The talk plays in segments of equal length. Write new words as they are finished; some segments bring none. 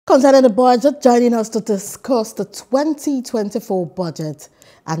Concerning the budget, joining us to discuss the 2024 budget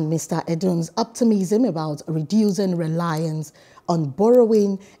and Mr. Edun's optimism about reducing reliance on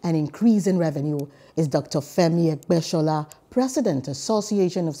borrowing and increasing revenue is Dr. Femi Egbesola, President,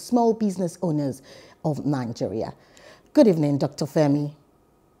 Association of Small Business Owners of Nigeria. Good evening, Dr. Femi.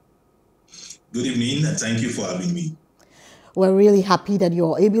 Good evening, and thank you for having me. We're really happy that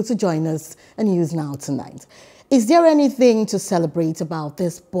you're able to join us and use now tonight. Is there anything to celebrate about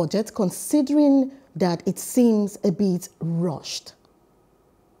this budget, considering that it seems a bit rushed?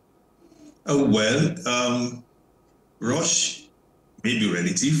 Rush may be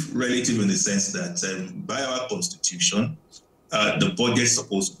relative in the sense that by our constitution, the budget is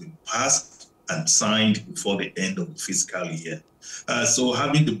supposed to be passed and signed before the end of the fiscal year. So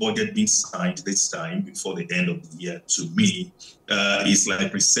having the budget being signed this time before the end of the year, to me, is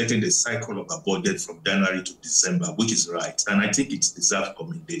like resetting the cycle of a budget from January to December, which is right. And I think it deserves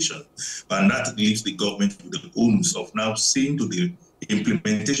commendation. And that leaves the government with the onus of now seeing to the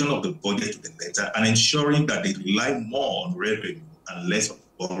implementation of the budget to the letter and ensuring that they rely more on revenue and less on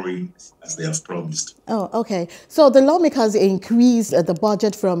borrowing as they have promised. Oh, okay. So the lawmakers increased the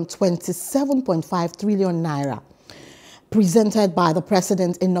budget from 27.5 trillion naira presented by the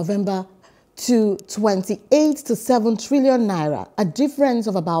president in November to 28 to 7 trillion naira, a difference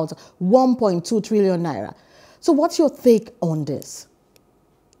of about 1.2 trillion naira. So what's your take on this?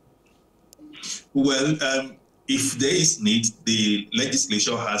 Well, if there is need, the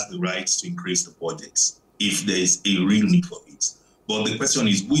legislature has the right to increase the budget if there is a real need for it. But the question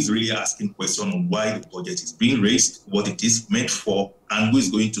is, who is really asking questions on why the budget is being raised, what it is meant for, and who is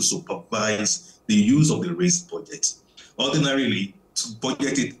going to supervise the use of the raised budget? Ordinarily,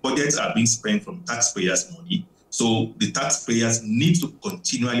 budgets are being spent from taxpayers' money, so the taxpayers need to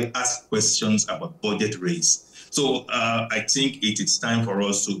continually ask questions about budget raise. So I think it is time for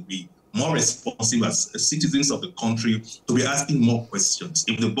us to be more responsive as citizens of the country, to be asking more questions.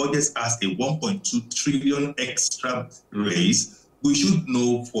 If the budget has a 1.2 trillion extra raise, we should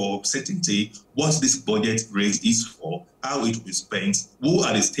know for certainty what this budget raise is for, how it will be spent, who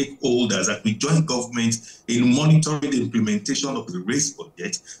are the stakeholders that will join government in monitoring the implementation of the raised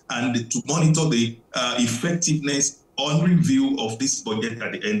budget, and to monitor the effectiveness on review of this budget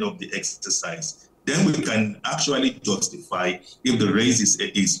at the end of the exercise. Then we can actually justify if the raise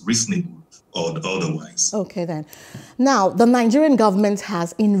is reasonable or otherwise. Okay, then. Now, the Nigerian government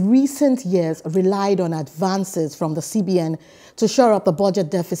has in recent years relied on advances from the CBN to shore up the budget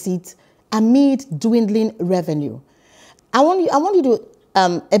deficit amid dwindling revenue. I want you to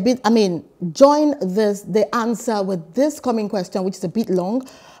join the answer with this coming question, which is a bit long,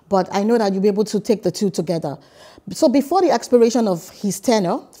 but I know that you'll be able to take the two together. So before the expiration of his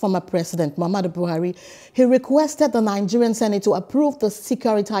tenure, former President Muhammadu Buhari, he requested the Nigerian Senate to approve the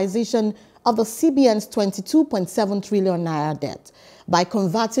securitization of the CBN's 22.7 trillion naira debt by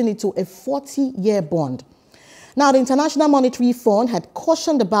converting it to a 40-year bond. Now, the International Monetary Fund had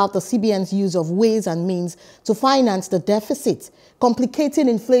cautioned about the CBN's use of ways and means to finance the deficit, complicating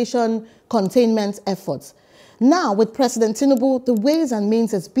inflation containment efforts. Now, with President Tinubu, the ways and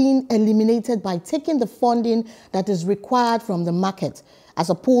means is being eliminated by taking the funding that is required from the market, as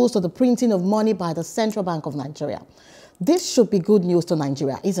opposed to the printing of money by the Central Bank of Nigeria. This should be good news to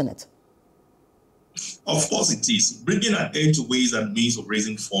Nigeria, isn't it? Of course it is. Bringing an end to ways and means of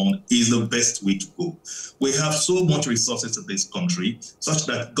raising funds is the best way to go. We have so much resources in this country such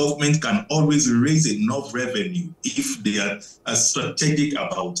that government can always raise enough revenue if they are strategic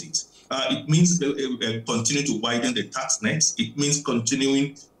about it. It means continue to widen the tax nets. It means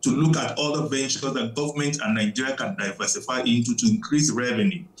continuing to look at other ventures that government and Nigeria can diversify into to increase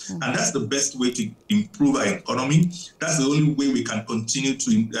revenue. And that's the best way to improve our economy. That's the only way we can continue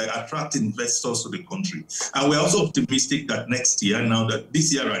to attract investors to the country. And we're also optimistic that next year, now that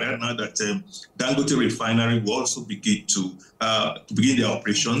Dangote refinery will also begin to begin their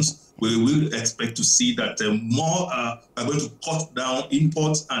operations. We will expect to see that more are going to cut down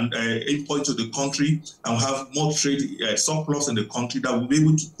imports and import to the country, and have more trade surplus in the country that will be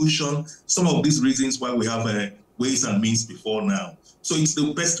able to cushion some of these reasons why we have ways and means before now. So it's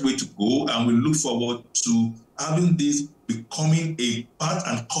the best way to go, and we look forward to having this becoming a part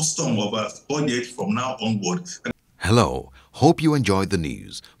and custom of our budget from now onward. Hello, hope you enjoyed the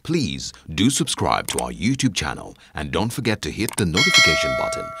news. Please do subscribe to our YouTube channel and don't forget to hit the notification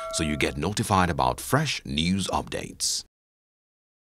button so you get notified about fresh news updates.